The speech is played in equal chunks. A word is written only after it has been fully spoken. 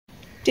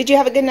Did you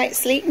have a good night's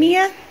sleep,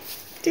 Mia?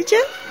 Did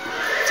you?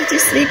 Did you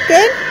sleep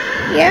good?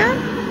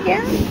 Yeah?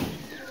 Yeah?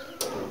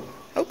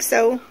 Hope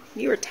so.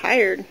 You were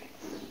tired.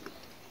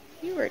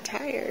 You were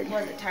tired.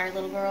 Was it tired,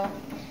 little girl?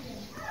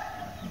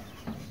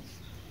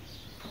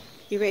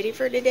 You ready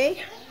for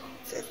today?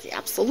 Says,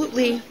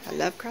 absolutely. I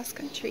love cross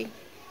country.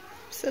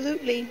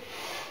 Absolutely.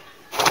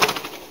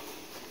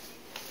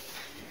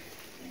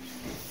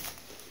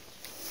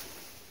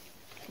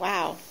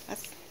 Wow,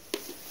 that's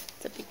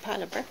a big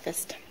pile of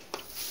breakfast.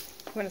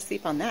 You want to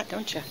sleep on that,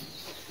 don't you?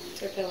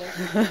 It's your pillow.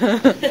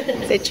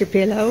 Is it your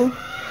pillow?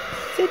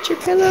 Is it your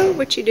pillow?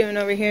 What you doing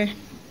over here?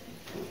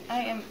 I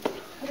am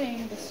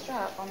putting the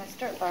strap on my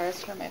skirt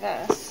bars for my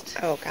vest.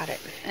 Oh, got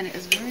it. And it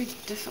is very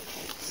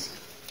difficult.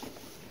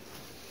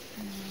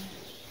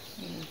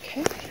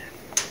 Okay.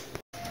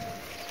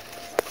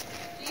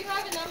 Do you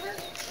have a number?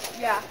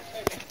 Yeah.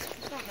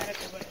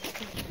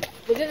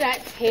 Look at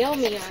that tail,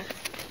 Mia.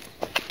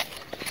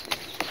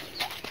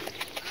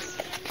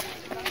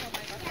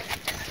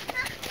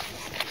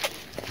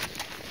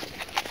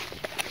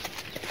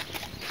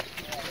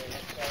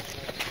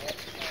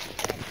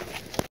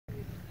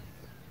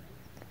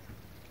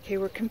 Okay,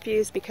 we're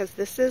confused because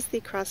this is the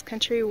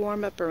cross-country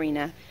warm-up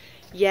arena,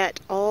 yet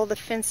all the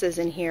fences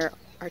in here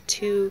are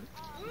too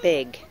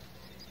big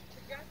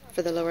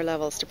for the lower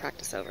levels to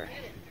practice over.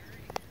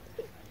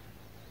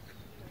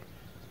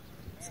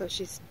 So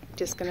she's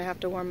just going to have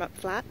to warm up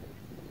flat,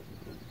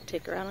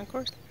 take her out on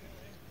course.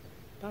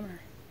 Bummer.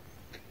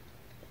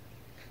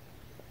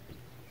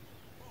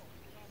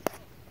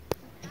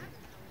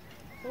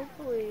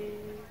 Hopefully.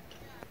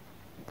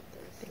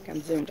 I think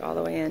I'm zoomed all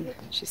the way in.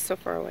 She's so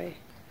far away.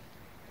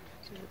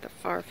 She's at the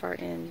far, far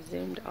end,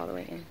 zoomed all the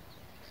way in.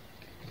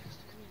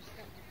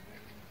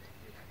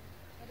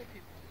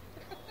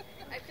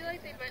 I feel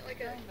like they might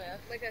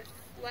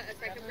let a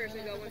second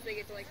person go once they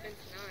get to like fence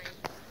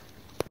 9.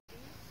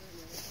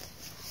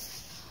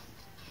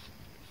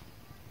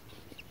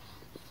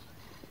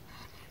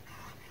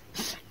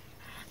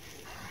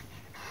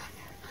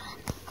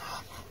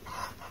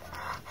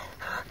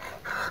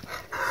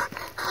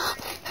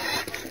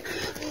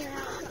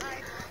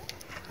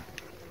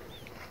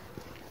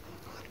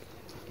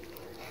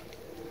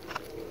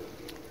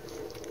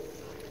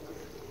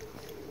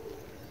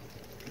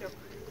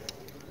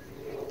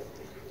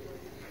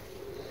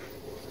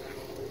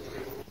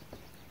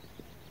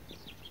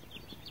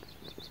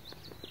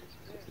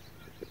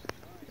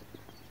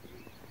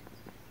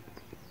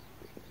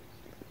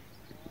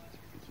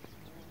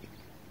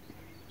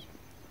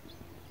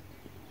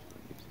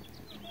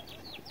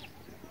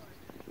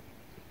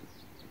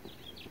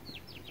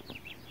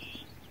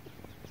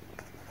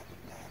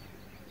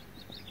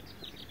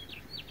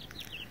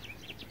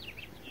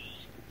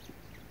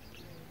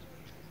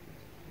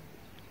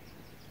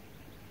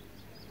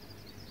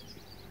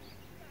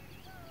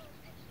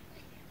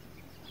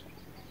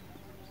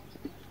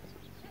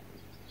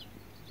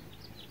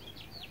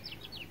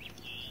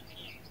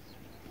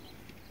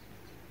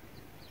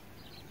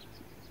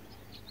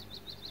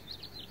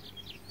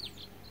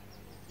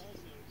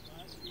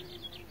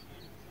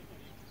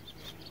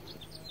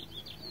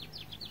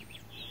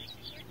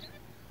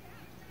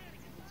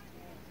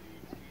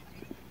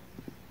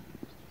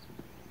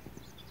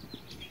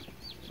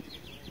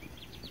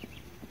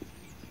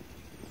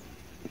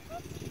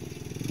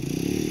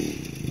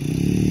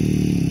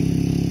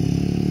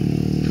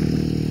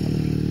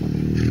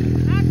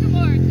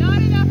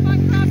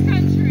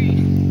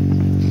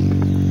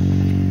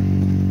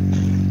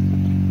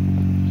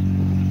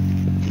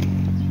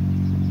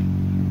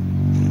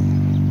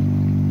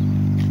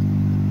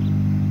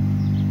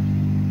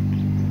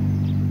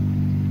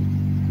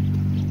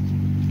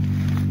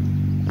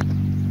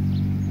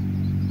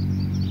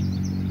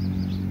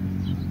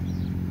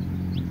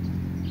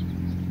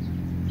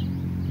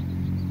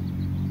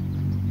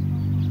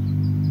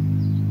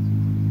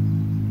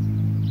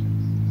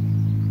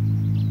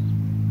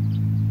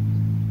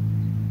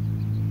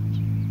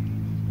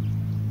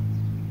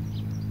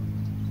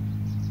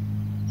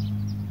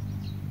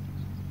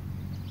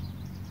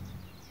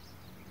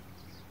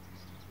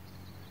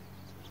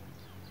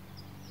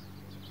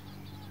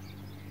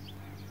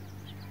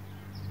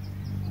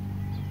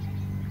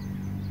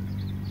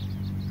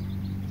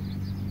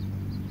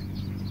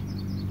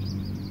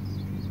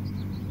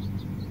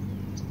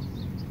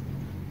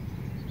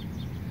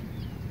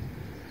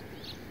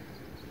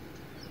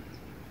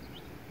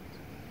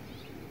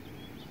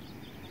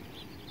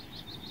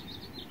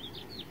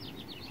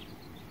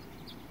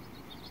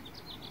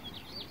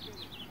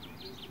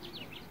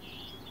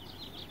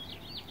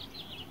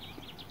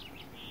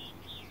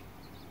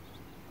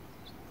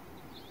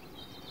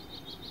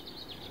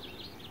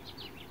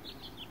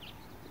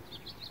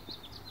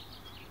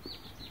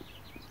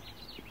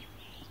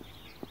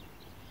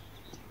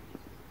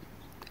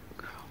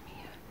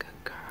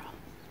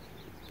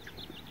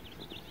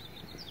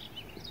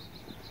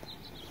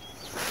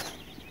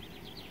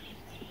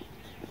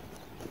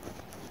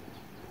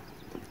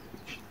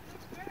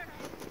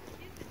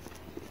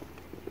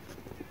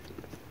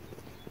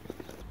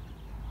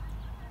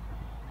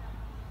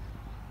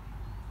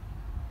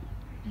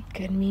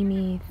 Good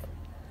Mimi.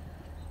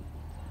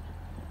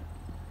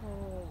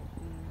 Oh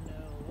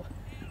no.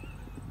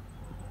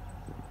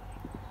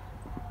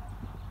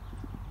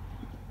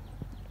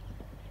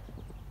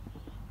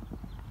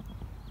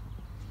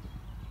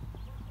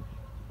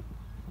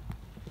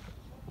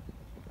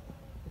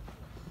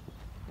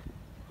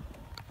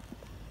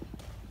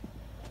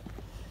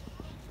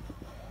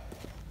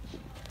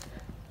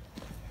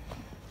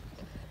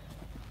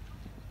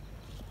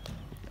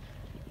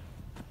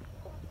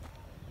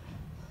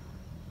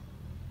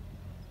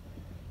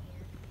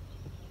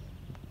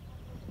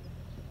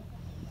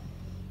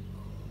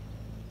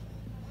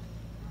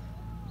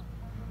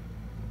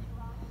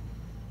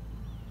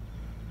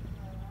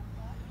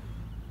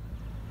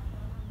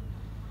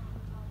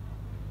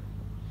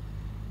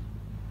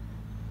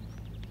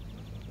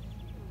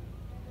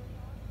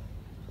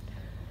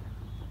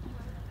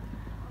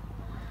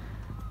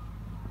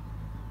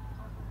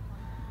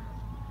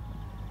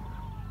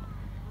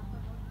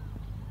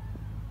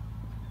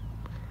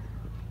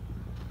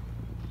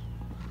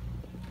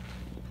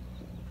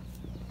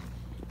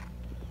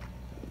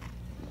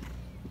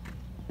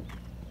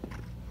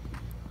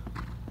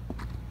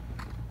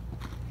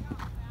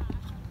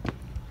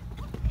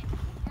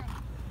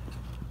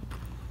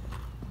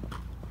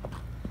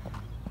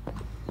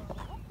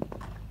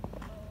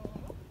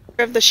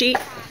 Of the sheet?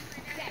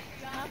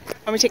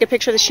 Want me to take a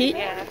picture of the sheet?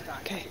 Yeah.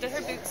 Okay. Does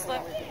her boot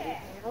slip?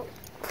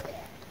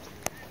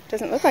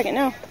 Doesn't look like it,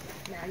 no.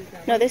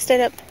 No, they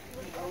stayed up.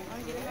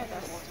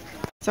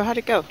 So how'd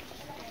it go?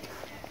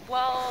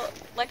 Well,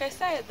 like I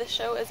said, the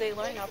show is a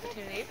learning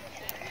opportunity.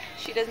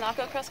 She does not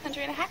go cross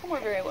country and a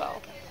hackamore very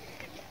well.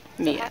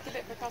 So Mia. happy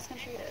bit for cross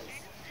country it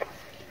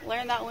is.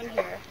 Learned that one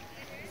here.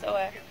 So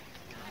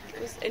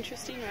it was an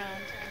interesting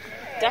round.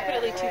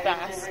 Definitely too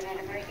fast,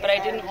 but I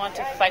didn't want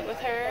to fight with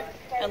her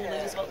and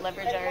lose what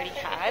leverage I already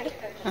had.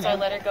 So I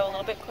let her go a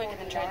little bit quick and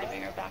then tried to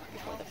bring her back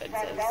before the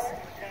fences.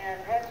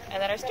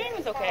 And then her steering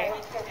was okay.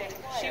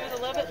 She was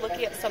a little bit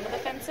looky at some of the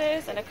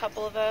fences, and a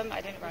couple of them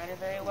I didn't ride her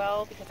very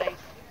well because I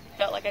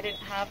felt like I didn't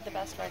have the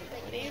best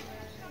rideability.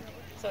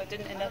 So it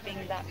didn't end up being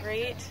that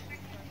great.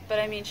 But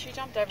I mean, she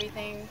jumped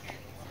everything.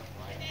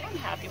 I'm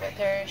happy with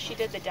her. She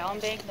did the down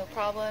bank, no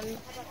problem.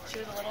 She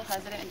was a little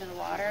hesitant into the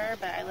water,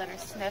 but I let her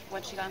sniff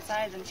once she got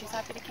inside, and she's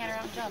happy to canter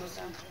out and jump.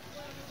 So,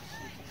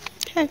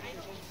 Okay.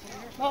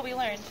 well, we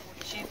learned.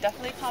 She's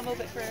definitely a combo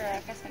bit for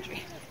cross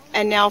country.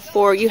 And now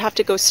you have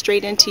to go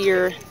straight into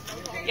your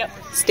Yep.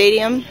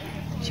 stadium,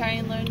 Try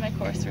and learn my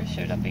course for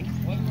show jumping.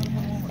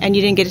 and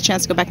you didn't get a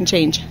chance to go back and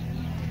change.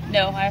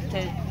 No, I have to.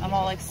 I'm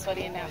all like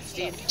sweaty and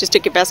nasty. Just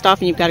took your vest off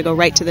and you've got to go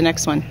right to the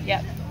next one.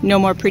 Yep. No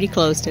more pretty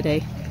clothes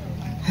today.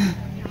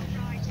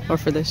 Or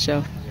for this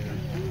show.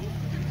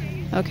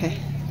 Okay.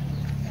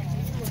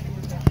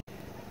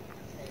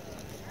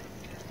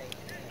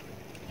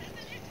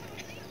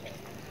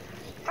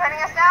 Joining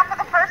us now for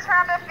the first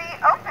round of the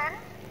Open,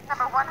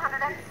 number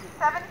 117.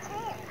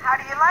 How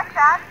do you like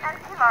that? And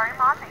Keelari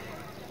Mozzie.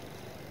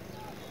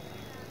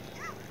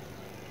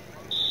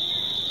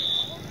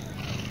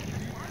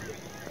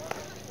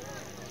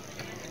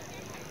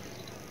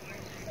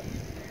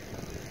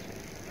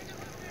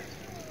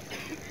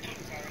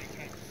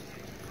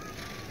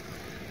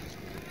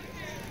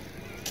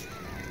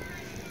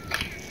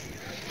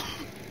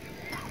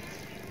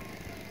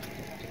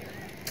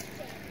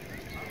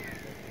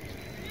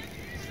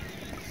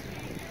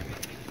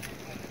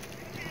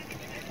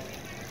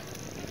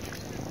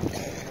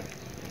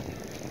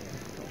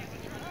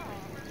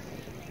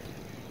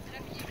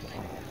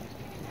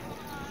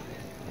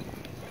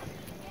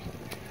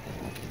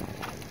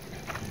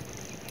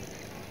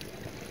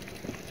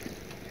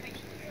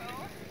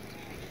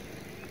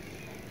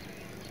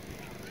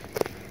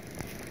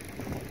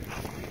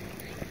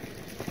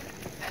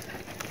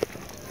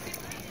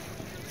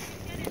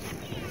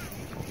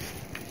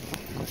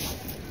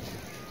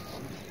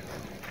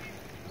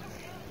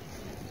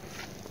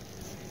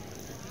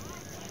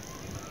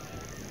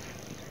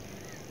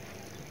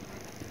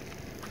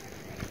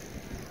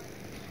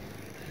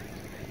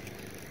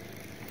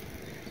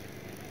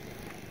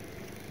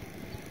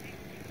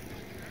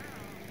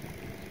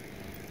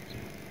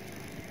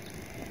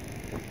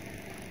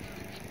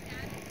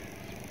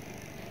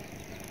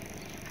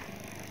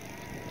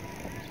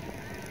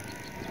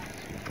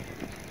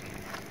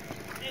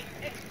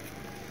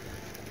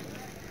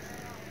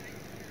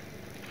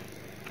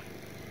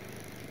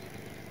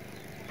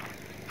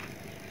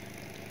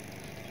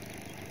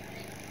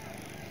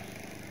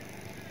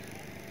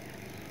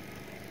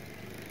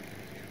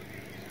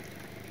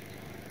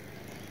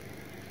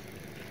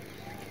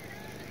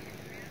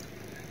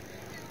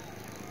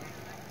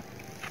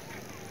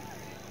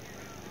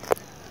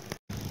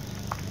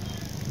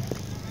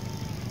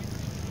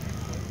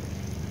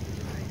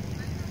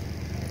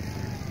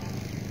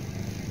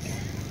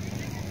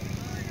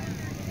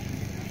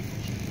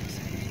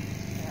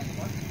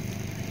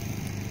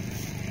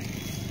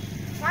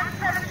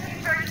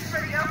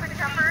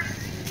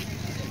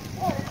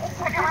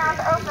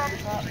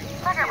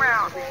 Second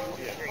round.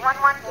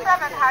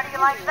 117, how do you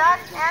like that?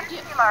 And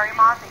Keelari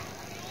Mozzie.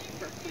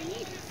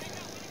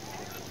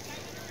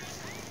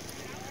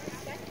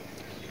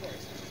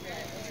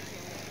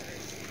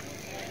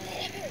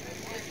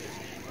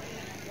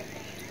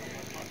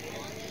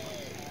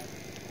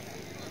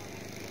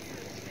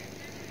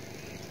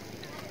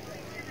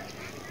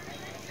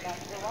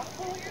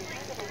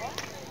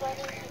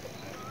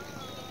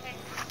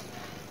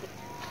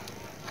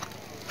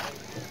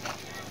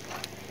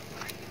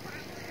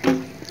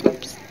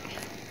 Oops.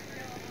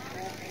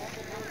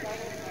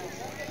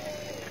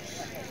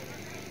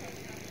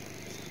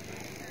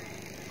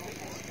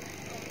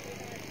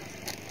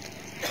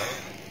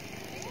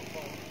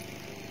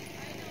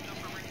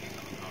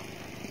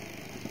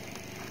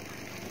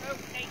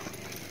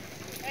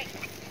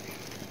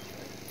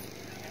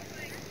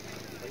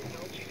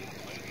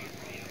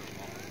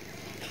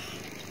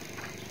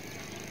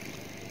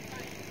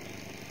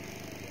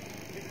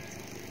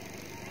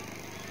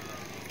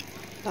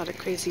 A lot of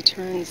crazy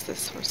turns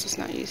this horse is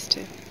not used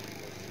to.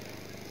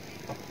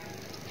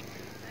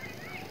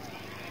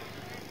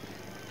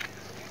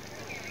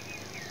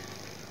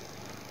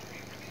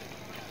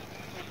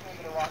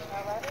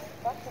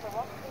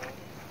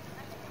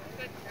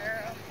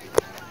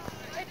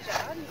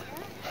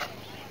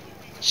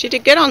 She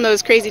did good on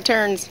those crazy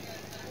turns.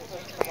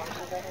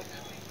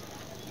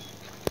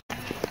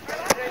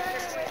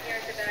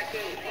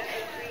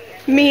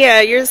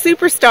 Mia, you're a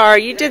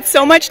superstar. You did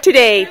so much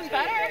today.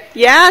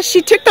 Yeah,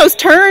 she took those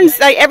turns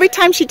like every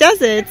time she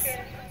does it.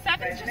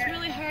 Second's just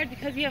really hard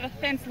because we have a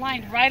fence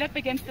lined right up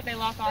against that they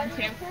lock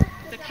onto.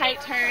 It's a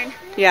tight turn.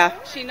 Yeah.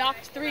 She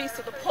knocked 3,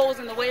 so the pole's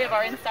in the way of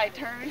our inside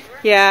turn.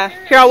 Yeah.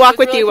 Here, I'll walk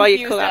with you while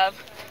you cool out.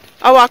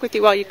 I'll walk with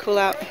you while you cool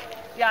out.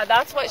 Yeah,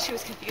 that's what she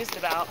was confused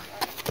about.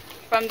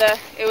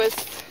 It was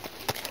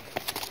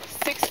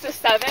 6 to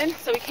 7,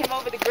 so we came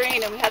over the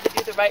green and we had to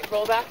do the right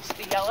rollback to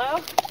the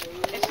yellow.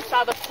 And she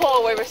saw the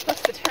pole where we're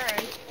supposed to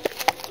turn.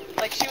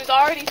 Like, she was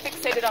already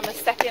fixated on the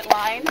second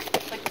line,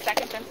 like the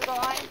second fence of the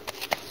line.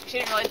 She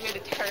didn't realize we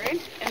had to turn.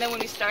 And then when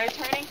we started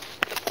turning,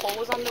 the pole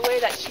was on the way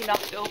that she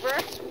knocked over.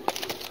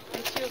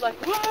 And she was like,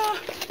 whoa!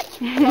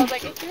 So I was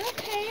like, if you're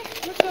okay,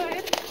 we're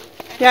good.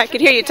 And Yeah, I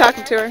could hear you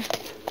talking to her.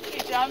 She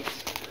jumped,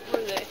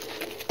 what was it,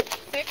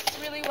 6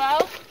 really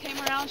well, came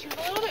around. She was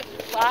a little bit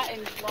flat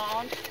and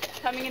long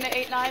coming into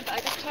 8-9, but I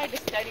just tried to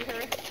steady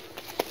her.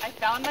 I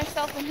found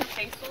myself in her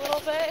face a little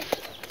bit,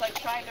 like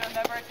trying to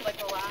remember to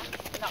like relax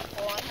and not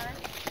pull on her.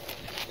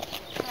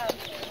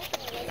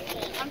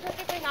 I'm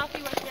perfectly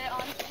happy with it,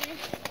 honestly.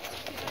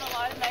 She's doing a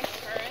lot of nice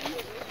turns.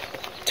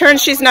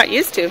 Turns she's not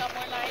used to.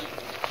 Somewhere nice.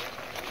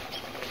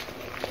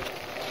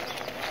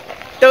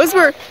 Those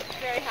were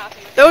Very happy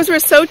with those were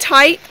so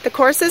tight, the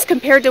courses,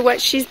 compared to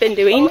what she's been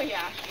doing. Oh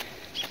yeah,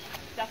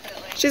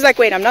 definitely. She's like,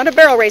 wait, I'm not a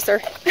barrel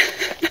racer.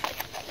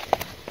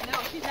 No,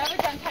 she's never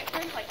done tight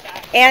turns like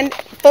that. And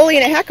fully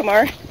in a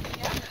hackamore.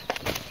 Yeah.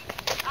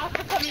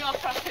 After coming off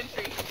cross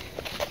country.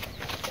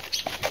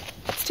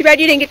 It's too bad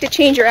you didn't get to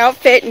change her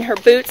outfit and her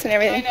boots and I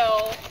everything.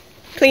 know.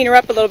 Clean her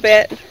up a little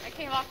bit. I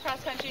came off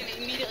cross country and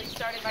immediately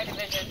started my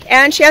division.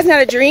 And she hasn't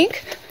had a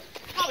drink.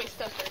 Probably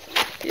so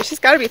thirsty. She's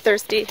got to be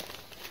thirsty.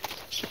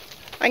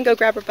 I can go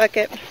grab her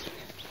bucket.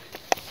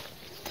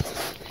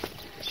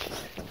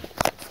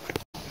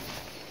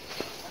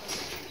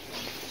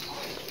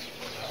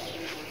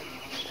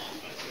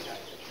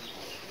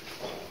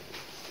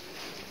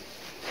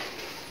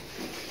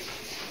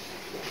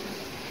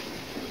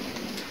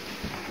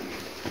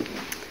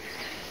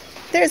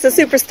 There's a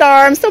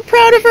superstar. I'm so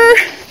proud of her.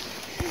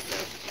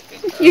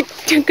 You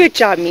do good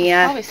job,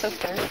 Mia. Probably so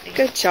thirsty.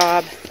 Good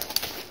job.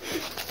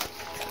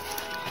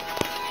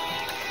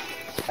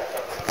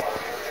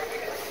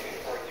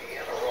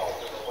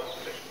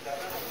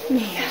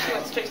 Mia. She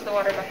went straight to the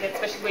water bucket,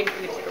 but she's waiting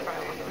for me to take her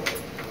bottle.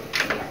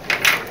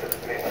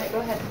 Alright, go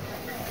ahead.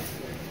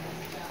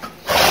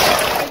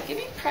 Give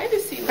me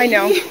privacy, lady. I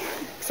know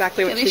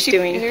exactly what she's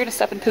doing. You're gonna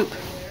step and poop.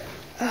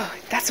 Oh,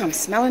 that's what I'm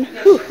smelling.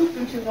 Whew.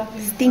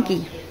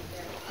 Stinky.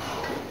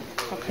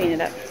 I'll clean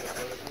it up.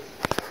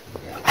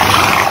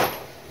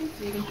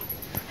 Good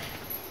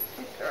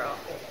girl.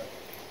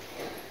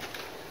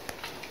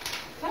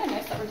 Kind of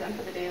nice that we're done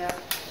for the day, though.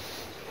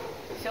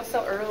 It feels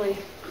so early.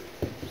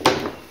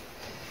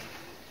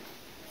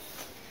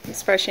 I'm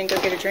surprised she didn't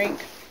go get a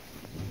drink.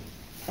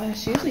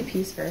 She usually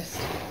pees first.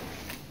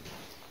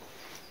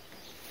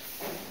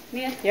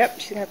 Mia, Yep,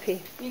 she's gonna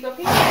pee. you go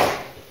pee.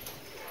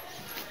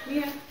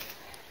 Mia,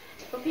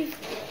 go pee.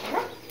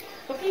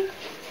 Go pee.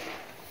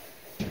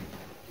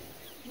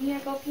 Mia,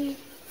 go pee.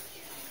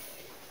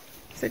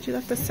 Said you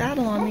left the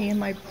saddle on me in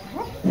my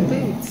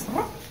boots.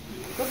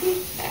 Go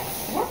pee.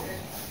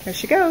 There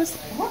she goes.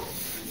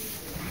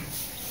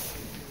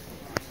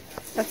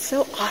 That's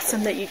so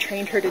awesome that you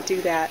trained her to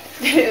do that.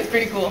 It was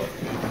pretty cool.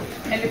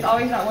 And it's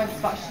always that one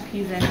spot she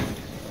pees in.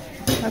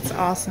 That's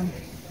awesome.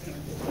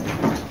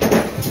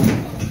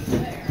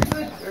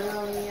 Good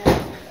girl,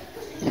 Mia.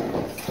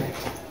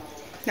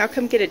 Now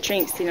come get a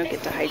drink so you don't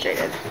get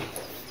dehydrated.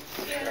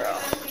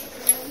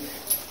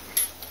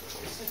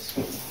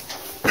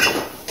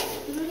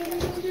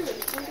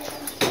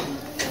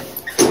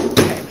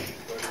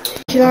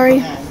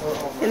 Keelari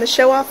in the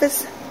show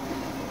office,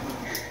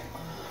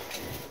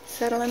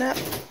 settling up.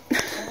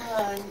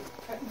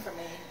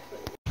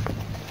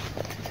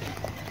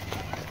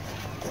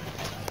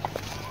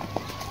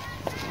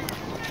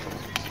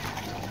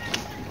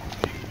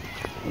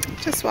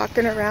 Just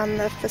walking around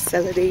the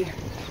facility,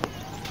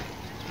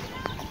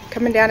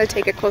 coming down to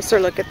take a closer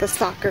look at the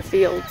soccer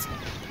fields.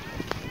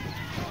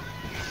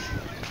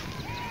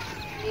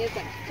 She's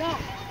like,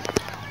 Mom,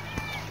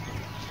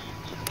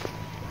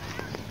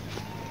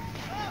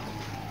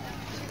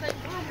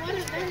 what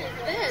event is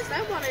this?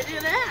 I want to do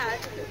that.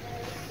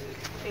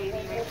 Baby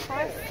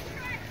request.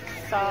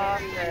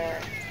 Soccer.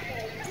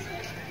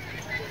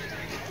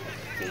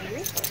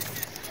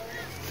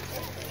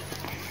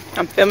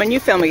 I'm filming you,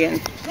 film again.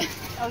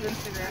 Oh,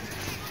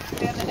 Instagram.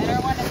 We have the inner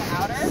one and the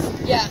outer.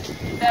 Yeah.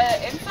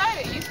 The inside,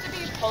 it used to be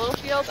polo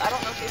fields. I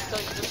don't know if they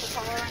still use this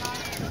color or not.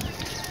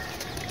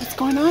 What's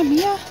going on,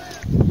 Mia?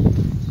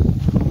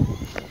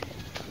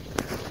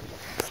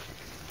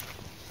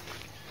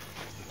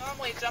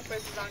 Normally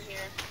jumpers is on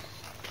here.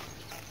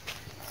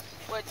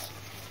 Which,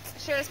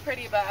 sure is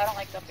pretty, but I don't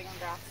like jumping on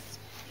grass.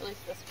 At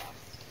least this grass.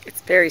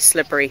 It's very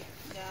slippery.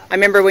 Yeah. I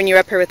remember when you were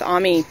up here with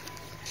Ami,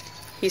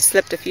 he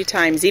slipped a few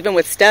times, even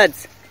with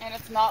studs. And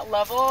it's not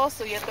level,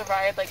 so you have to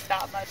ride like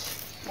that much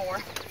more.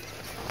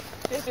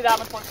 You have to be that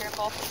much more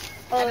careful.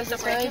 Oh, and it's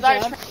really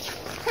really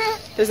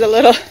There's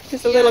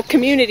a little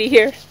community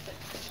here.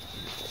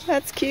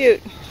 That's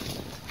cute.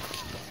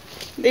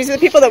 These are the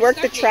people that work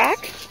the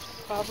track?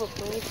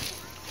 Probably.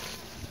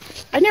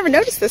 I never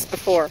noticed this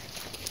before.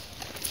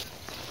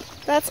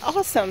 That's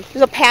awesome.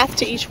 There's a path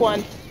to each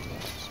one.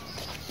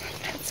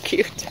 That's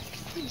cute.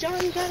 Hey,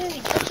 John, you got any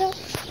ketchup?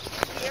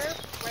 Here,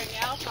 right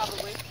now,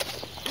 probably.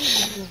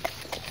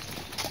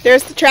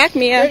 There's the track,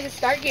 Mia. There's a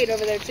start gate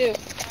over there, too.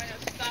 Oh, I know,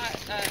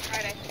 it's not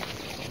Friday.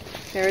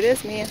 There it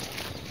is, Mia.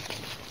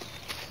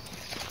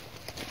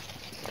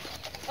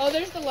 Oh,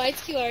 there's the lights,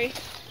 Keelari.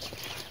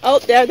 Oh,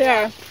 there they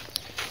are.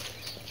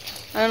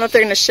 I don't know if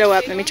they're going to show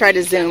up. Let me try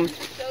to zoom.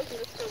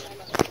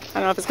 I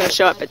don't know if it's going to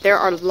show up, but there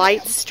are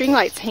lights, string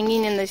lights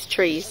hanging in these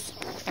trees.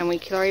 And when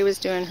Keelari was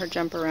doing her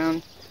jump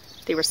around,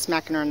 they were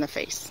smacking her in the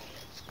face.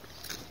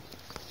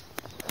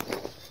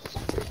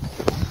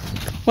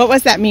 What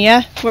was that,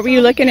 Mia? What were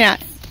you looking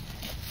at?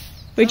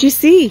 What'd you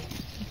see?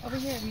 Over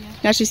here, Mia.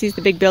 Now she sees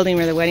the big building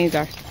where the weddings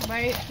are.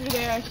 Right through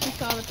there, she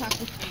saw the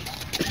taco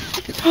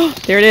stand. Oh,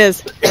 there it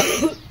is.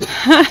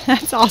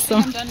 That's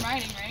awesome. I'm done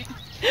riding, right?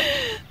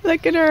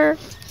 Look at her.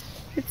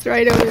 It's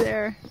right over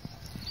there.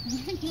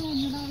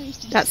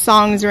 That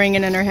song's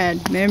ringing in her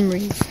head.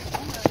 Memories.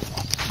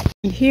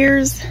 And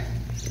here's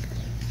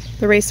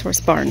the racehorse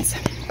barns.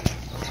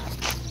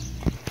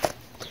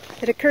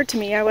 It occurred to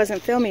me I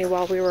wasn't filming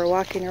while we were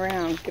walking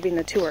around giving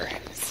the tour.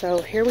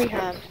 So here we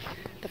have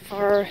the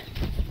far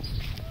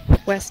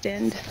west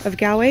end of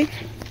Galway.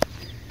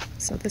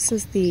 So this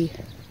is the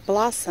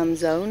Blossom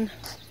Zone.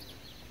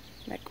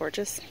 Isn't that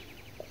gorgeous?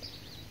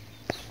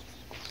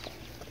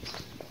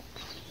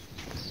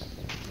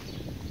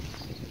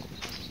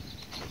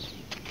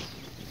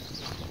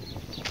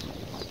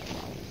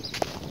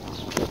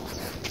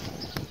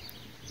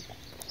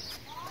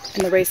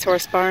 And the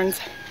racehorse barn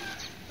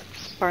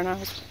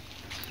aisles.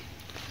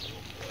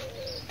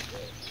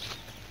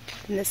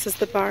 And this is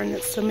the barn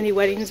that so many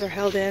weddings are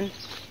held in,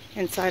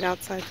 inside,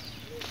 outside.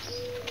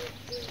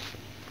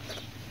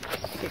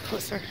 Get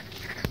closer.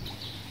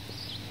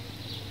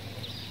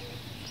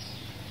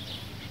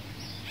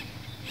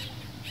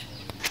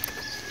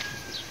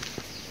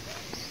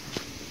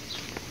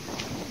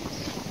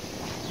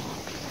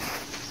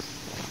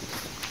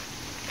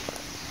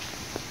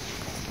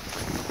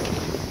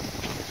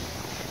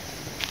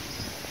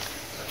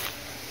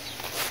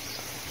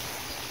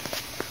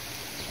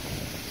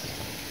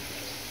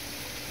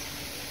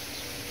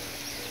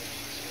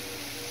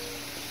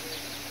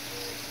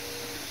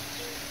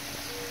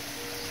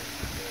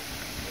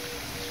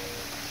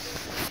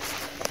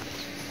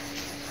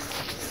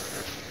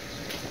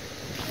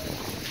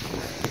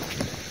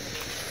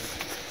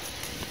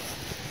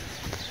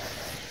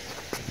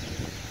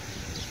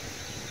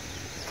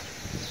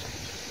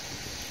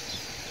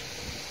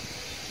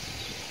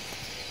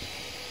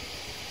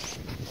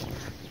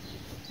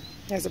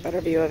 There's a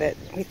better view of it.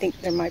 We think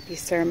there might be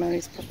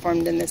ceremonies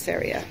performed in this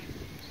area.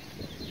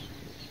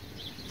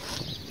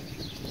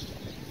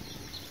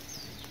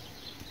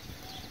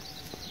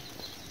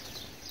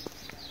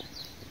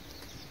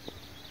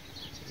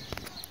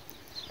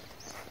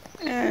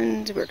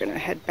 And we're going to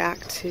head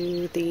back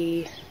to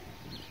the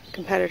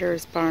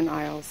competitors' barn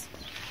aisles.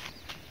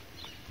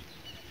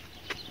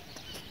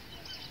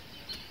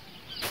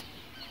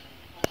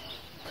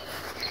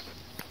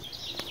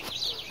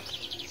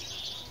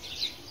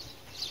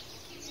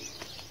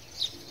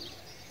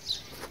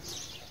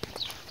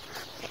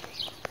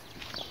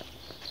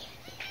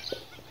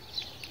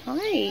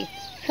 Hi.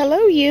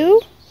 Hello,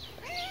 you.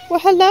 Well,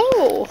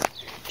 hello.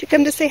 Did you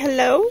come to say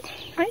hello?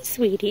 Hi,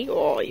 sweetie.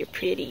 Oh, you're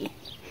pretty.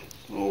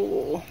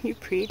 Oh, you're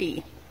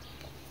pretty.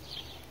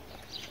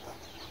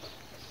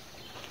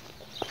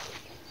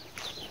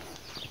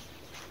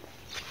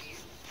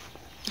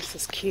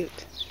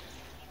 cute.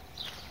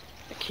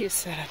 A cute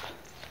setup.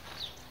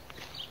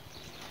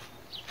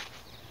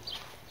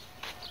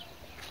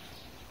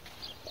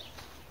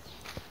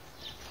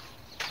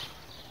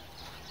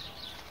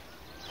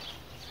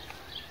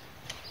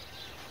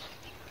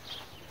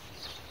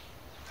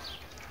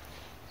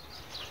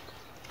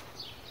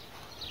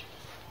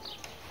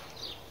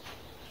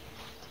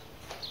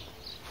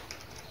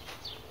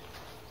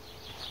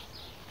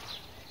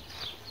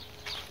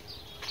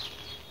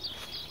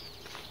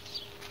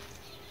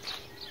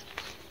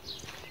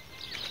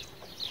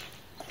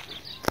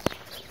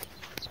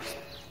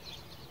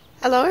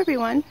 Hello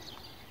everyone.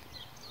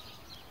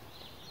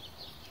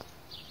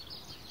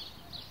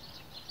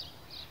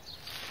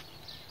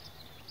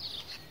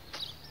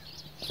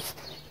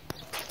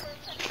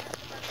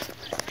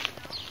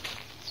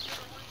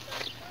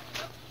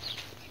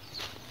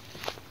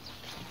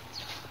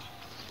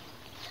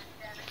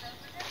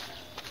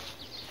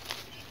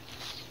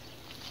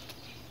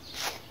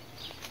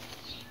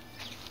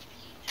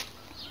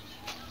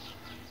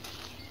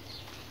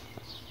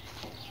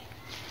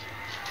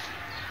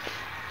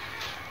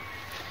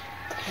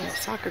 There's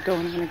soccer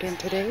going on again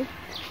today.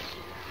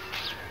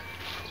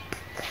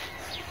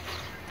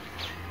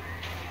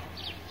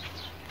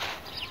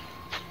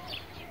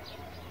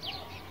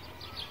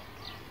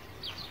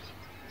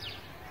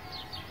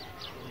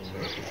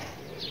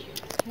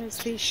 There's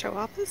the show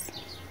office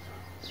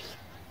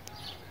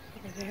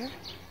over there.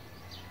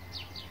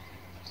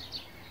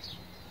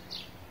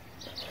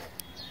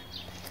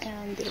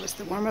 And there was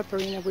the warm-up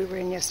arena we were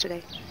in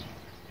yesterday.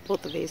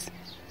 Both of these,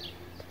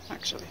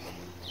 actually.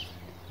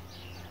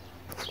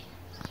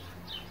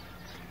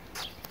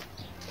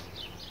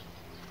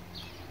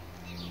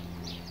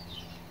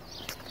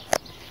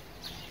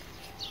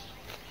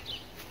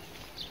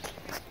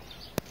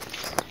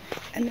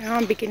 And now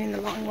I'm beginning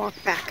the long walk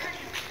back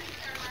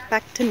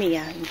to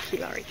Mia and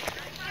Keelari.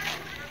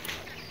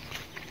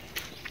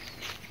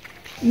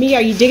 Mia,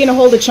 are you digging a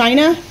hole to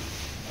China?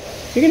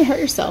 You're gonna hurt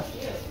yourself.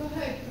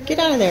 Get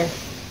out of there.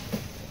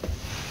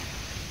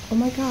 Oh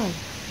my God.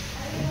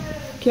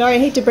 Keelari, I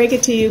hate to break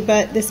it to you,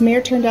 but this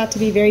mare turned out to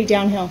be very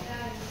downhill.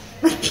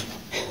 I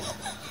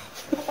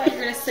thought you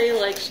were going to say,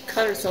 like, she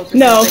cut herself or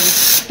No,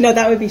 something. no,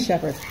 that would be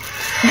Shepherd.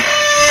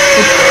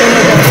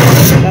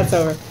 That's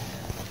over.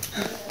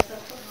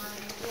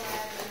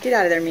 Get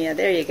out of there, Mia.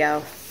 There you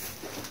go.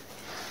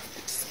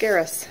 Scare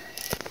us.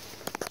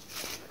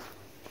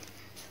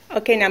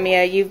 Okay, now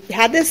Mia, you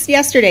had this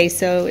yesterday,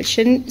 so it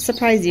shouldn't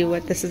surprise you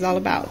what this is all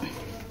about.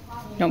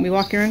 Don't be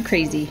walking around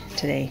crazy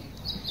today.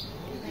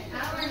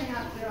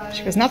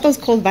 She goes, not those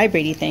cold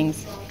vibrating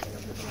things.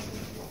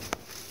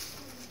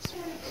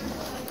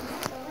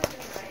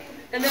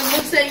 And then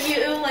looks at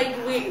you like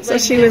we. So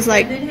she was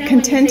like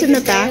content in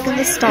the back of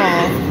the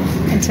stall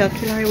until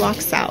Keelari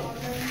walks out.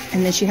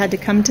 And then she had to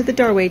come to the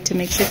doorway to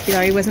make sure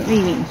Keelari wasn't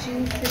leaving.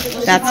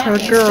 That's her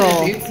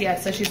girl. Yeah,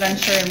 so she's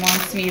unsure and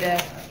wants me to.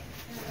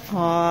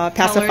 Aw,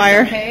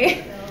 pacifier.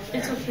 Okay.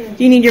 It's okay.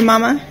 Do you need your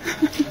mama?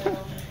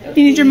 Do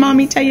you need your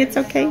mommy to tell you it's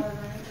okay?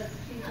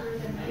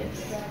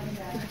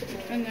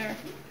 In there.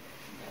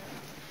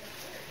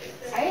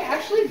 I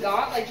actually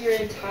got like your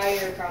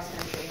entire cross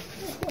country.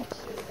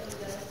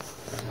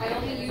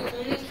 You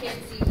only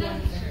can't see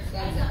one thing.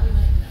 That's it.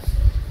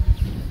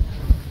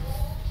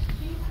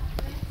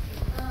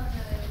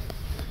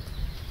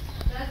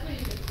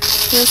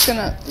 We're just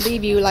gonna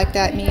leave you like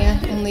that, Mia.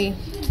 Only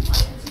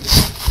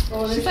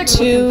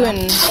 2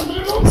 and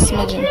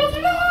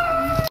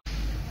smidgen.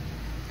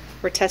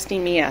 We're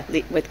testing Mia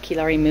with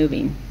Keelari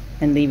moving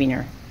and leaving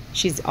her.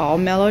 She's all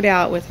mellowed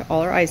out with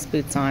all her ice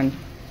boots on.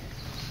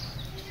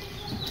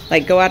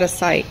 Like, go out of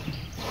sight.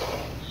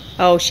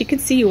 Oh, she could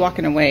see you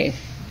walking away.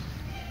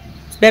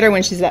 It's better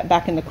when she's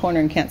back in the corner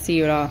and can't see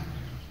you at all.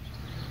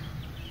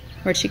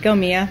 Where'd she go,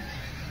 Mia?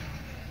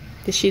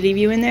 Did she leave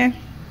you in there?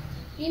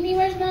 Mimi,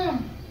 where's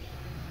Mom?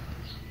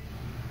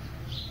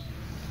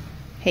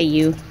 Hey,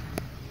 you.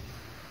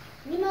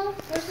 Nemo,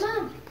 where's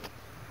Mom?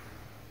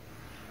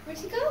 Where'd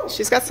she go?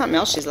 She's got something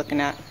else she's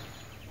looking at.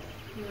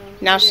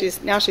 Now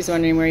she's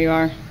wondering where you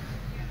are.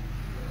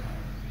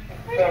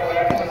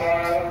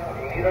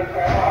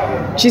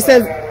 She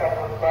says,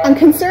 I'm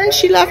concerned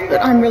she left,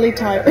 but I'm really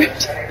tired.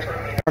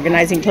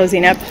 Organizing,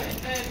 closing up.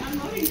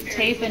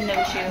 Tape and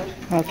no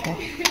shoe.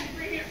 Okay.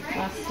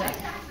 Last step.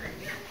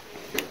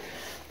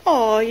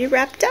 Oh, you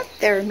wrapped up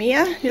there,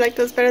 Mia. You like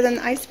those better than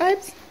the ice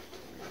vibes?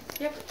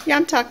 Yep. Yeah,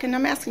 I'm talking.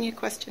 I'm asking you a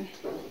question.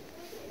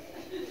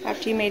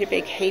 After you made a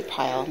big hay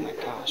pile. Oh my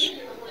gosh.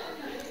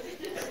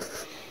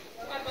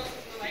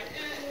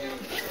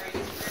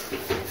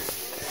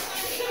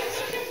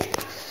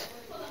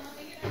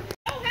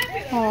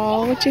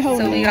 Oh, what you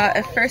holding? So we got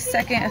a first,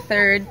 second, a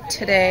third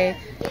today,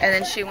 and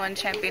then she won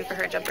champion for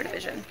her jumper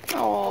division.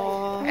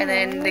 Oh. And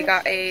then they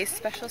got a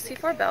special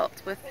C4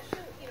 belt with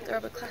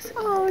Thoroughbred Classic.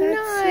 Oh,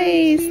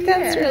 nice.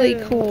 That's really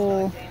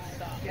cool.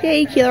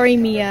 Yay, Keelari,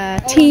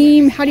 Mia.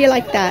 Team, how do you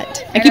like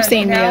that? I keep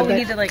saying now Mia, we but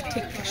need to like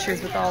take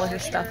pictures with all of her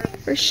stuff.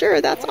 for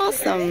sure, that's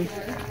awesome.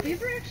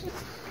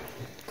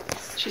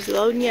 She's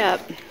loading you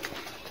up.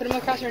 Put them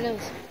across her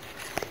nose.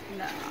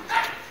 No.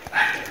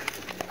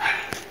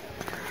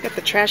 Got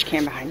the trash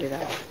can behind you,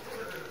 though.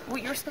 Well,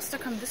 you were supposed to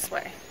come this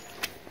way.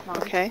 Mom,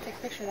 Okay. take a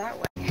picture that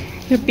way.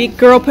 The big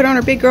girl put on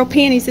her big girl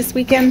panties this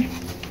weekend.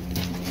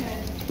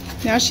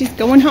 Now she's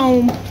going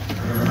home.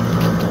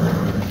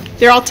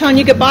 They're all telling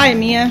you goodbye,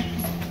 Mia.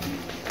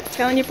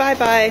 Telling you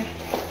bye-bye.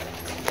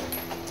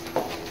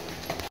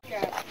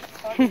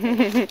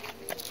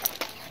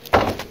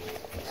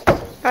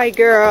 Hi,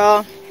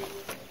 girl.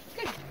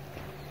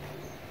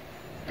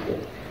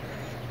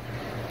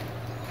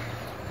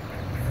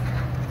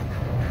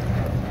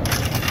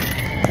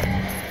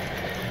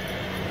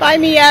 Bye,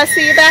 Mia.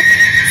 See you back.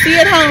 See you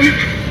at home.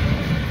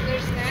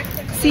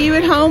 See you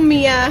at home,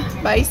 Mia.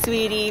 Bye,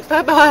 sweetie.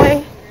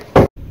 Bye-bye.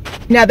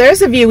 Now,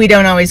 there's a view we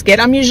don't always get.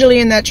 I'm usually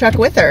in that truck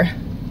with her,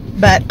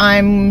 but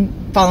I'm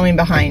following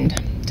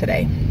behind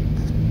today.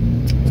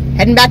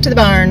 Heading back to the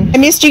barn. I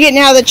missed you getting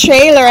out of the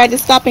trailer. I had to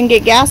stop and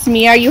get gas.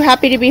 Mia, are you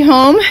happy to be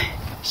home?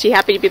 She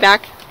happy to be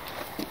back?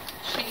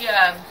 She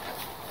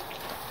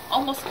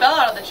almost fell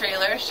out of the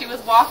trailer. She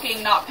was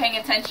walking, not paying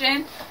attention,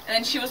 and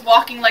then she was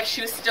walking like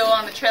she was still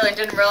on the trailer and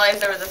didn't realize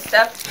there was a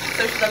step.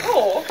 So she's like,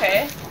 oh,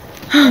 okay.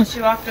 And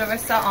she walked over,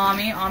 saw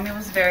Ami. Ami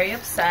was very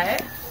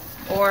upset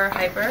or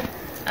hyper.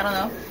 I don't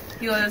know.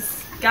 He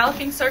was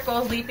galloping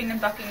circles, leaping and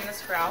bucking in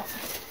his corral.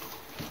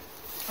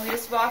 We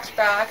just walked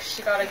back.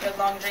 She got a good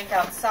long drink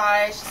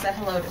outside. She said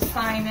hello to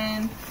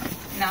Simon.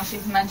 Now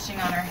she's munching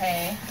on her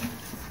hay.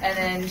 And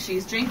then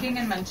she's drinking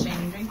and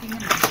munching, drinking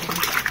and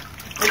munching.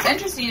 What's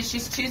interesting is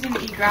she's choosing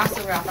to eat grass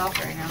over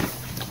alfalfa right now.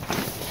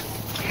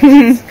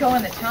 She's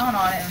going to town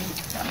on it and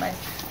got my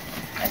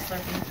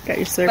slurpee. Got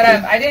your slurpee.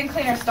 But I didn't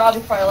clean her stall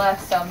before I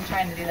left, so I'm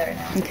trying to do that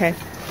right now. Okay.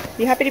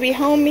 You happy to be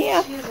home,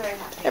 Mia? She's very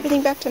happy.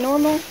 Everything back to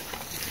normal?